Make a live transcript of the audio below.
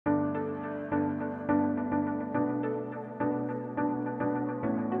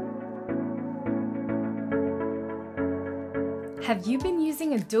Have you been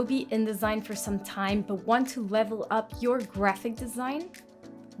using Adobe InDesign for some time but want to level up your graphic design?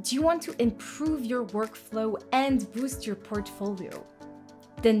 Do you want to improve your workflow and boost your portfolio?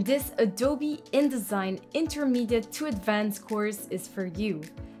 Then this Adobe InDesign Intermediate to Advanced course is for you.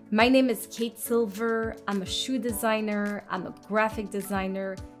 My name is Kate Silver, I'm a shoe designer, I'm a graphic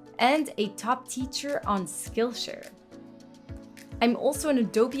designer, and a top teacher on Skillshare. I'm also an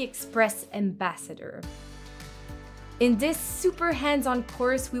Adobe Express ambassador. In this super hands-on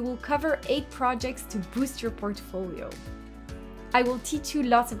course, we will cover 8 projects to boost your portfolio. I will teach you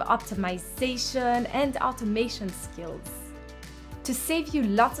lots of optimization and automation skills to save you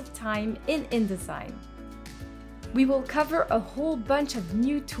lots of time in InDesign. We will cover a whole bunch of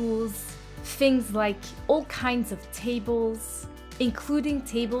new tools, things like all kinds of tables, including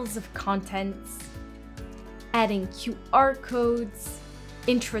tables of contents, adding QR codes,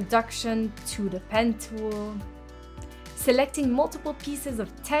 introduction to the pen tool, selecting multiple pieces of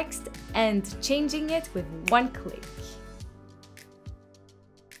text and changing it with one click,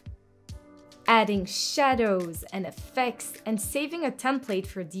 adding shadows and effects and saving a template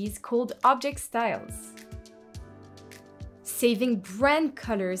for these called object styles, saving brand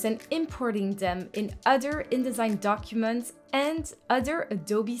colors and importing them in other InDesign documents and other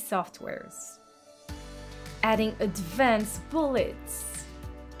Adobe softwares, adding advanced bullets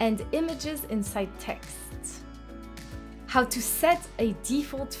and images inside text, how to set a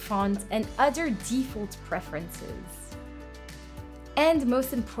default font and other default preferences, and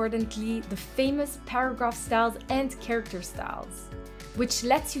most importantly, the famous paragraph styles and character styles, which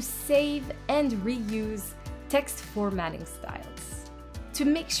lets you save and reuse text formatting styles to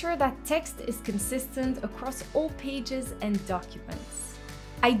make sure that text is consistent across all pages and documents.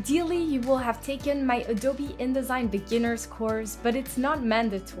 Ideally, you will have taken my Adobe InDesign Beginners course, but it's not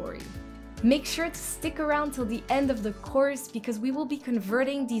mandatory. Make sure to stick around till the end of the course because we will be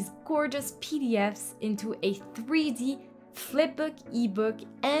converting these gorgeous PDFs into a 3D Flipbook ebook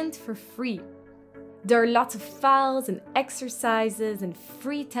and for free. There are lots of files and exercises and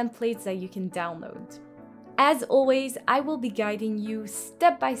free templates that you can download. As always, I will be guiding you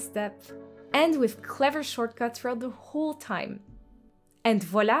step by step and with clever shortcuts throughout the whole time. And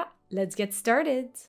voila, let's get started!